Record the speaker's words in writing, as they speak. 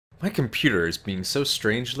My computer is being so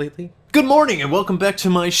strange lately. Good morning and welcome back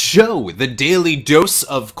to my show, the daily dose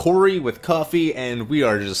of Corey with coffee, and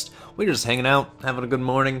we're just hanging out, having a good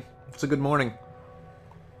morning. It's a good morning.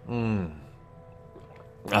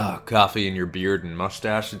 Coffee in your beard and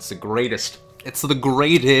mustache, it's the greatest. It's the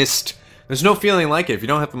greatest. There's no feeling like it. If you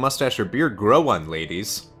don't have a mustache or beard, grow one,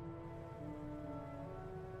 ladies.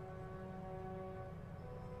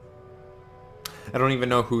 I don't even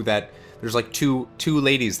know who that... There's like two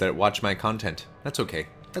ladies that watch my content. That's okay.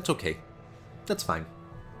 That's okay. That's fine.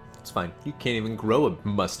 It's fine. You can't even grow a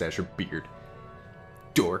mustache or beard.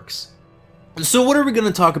 Dorks. So what are we going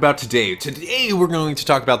to talk about today? Today we're going to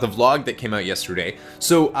talk about the vlog that came out yesterday.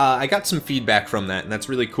 So I got some feedback from that, and that's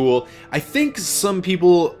really cool. I think some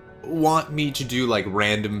people want me to do like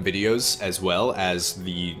random videos as well as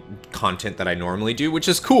the content that I normally do, which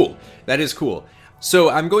is cool. That is cool.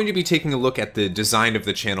 So I'm going to be taking a look at the design of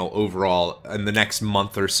the channel overall in the next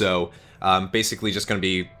month or so. Basically just going to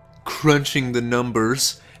be crunching the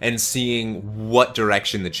numbers and seeing what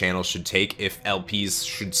direction the channel should take. If LPs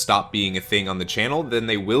should stop being a thing on the channel, then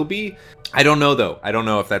they will be. I don't know though. I don't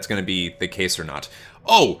know if that's going to be the case or not.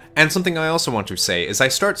 Oh, and something I also want to say is I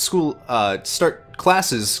start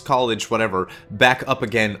classes, college, whatever, back up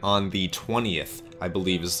again on the 20th. I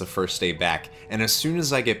believe is the first day back, and as soon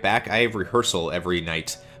as I get back, I have rehearsal every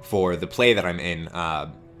night for the play that I'm in.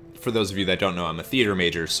 For those of you that don't know, I'm a theater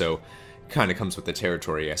major, so kind of comes with the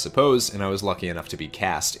territory, I suppose, and I was lucky enough to be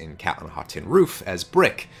cast in Cat on a Hot Tin Roof as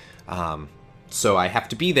Brick. So I have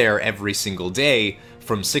to be there every single day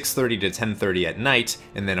from 6:30 to 10:30 at night,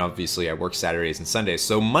 and then obviously I work Saturdays and Sundays,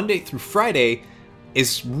 so Monday through Friday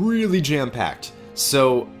is really jam-packed.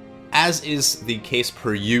 So as is the case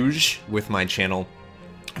per usual with my channel,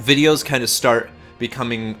 videos kind of start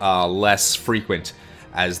becoming less frequent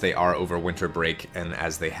as they are over winter break and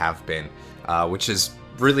as they have been, which is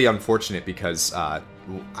really unfortunate because I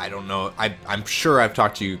don't know, I'm sure I've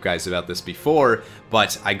talked to you guys about this before,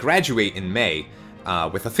 but I graduate in May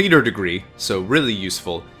with a theater degree, so really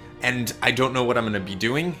useful, and I don't know what I'm going to be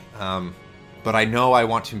doing, but I know I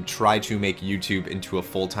want to try to make YouTube into a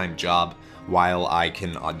full-time job while I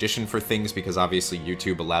can audition for things, because obviously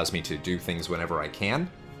YouTube allows me to do things whenever I can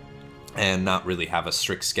and not really have a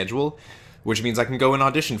strict schedule, which means I can go and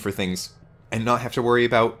audition for things and not have to worry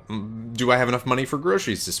about, do I have enough money for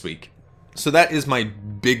groceries this week? So that is my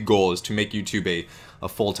big goal, is to make YouTube a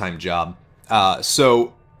full-time job.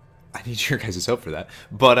 So I need your guys' help for that.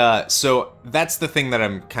 But so that's the thing that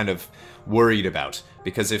I'm kind of worried about,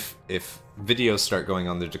 because if videos start going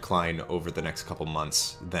on the decline over the next couple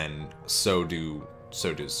months, then so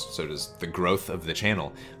does the growth of the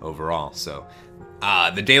channel overall. So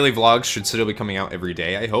the daily vlogs should still be coming out every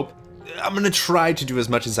day, I hope. I'm gonna try to do as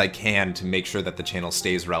much as I can to make sure that the channel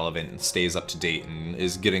stays relevant and stays up to date and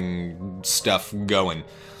is getting stuff going.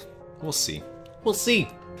 We'll see. We'll see.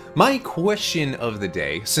 My question of the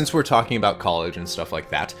day, since we're talking about college and stuff like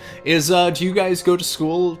that, is do you guys go to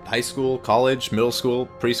school, high school, college, middle school,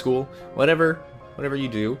 preschool, whatever you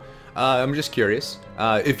do? I'm just curious.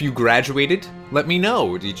 If you graduated, let me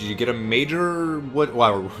know. Did you get a major?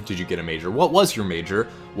 Well, did you get a major? What was your major?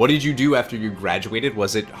 What did you do after you graduated?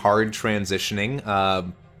 Was it hard transitioning?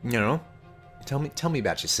 You know? Tell me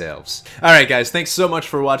about yourselves. Alright guys, thanks so much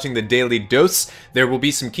for watching the Daily Dose. There will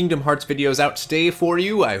be some Kingdom Hearts videos out today for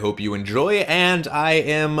you. I hope you enjoy, and I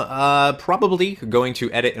am probably going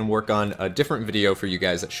to edit and work on a different video for you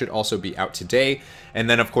guys that should also be out today. And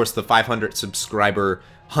then of course the 500 subscriber,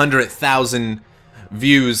 100,000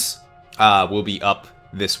 views will be up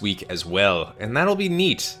this week as well. And that'll be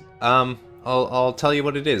neat. I'll tell you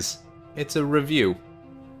what it is. It's a review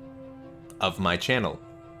of my channel,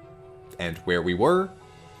 and where we were,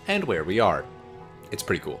 and where we are. It's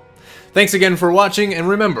pretty cool. Thanks again for watching, and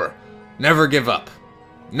remember, never give up,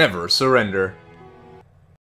 never surrender.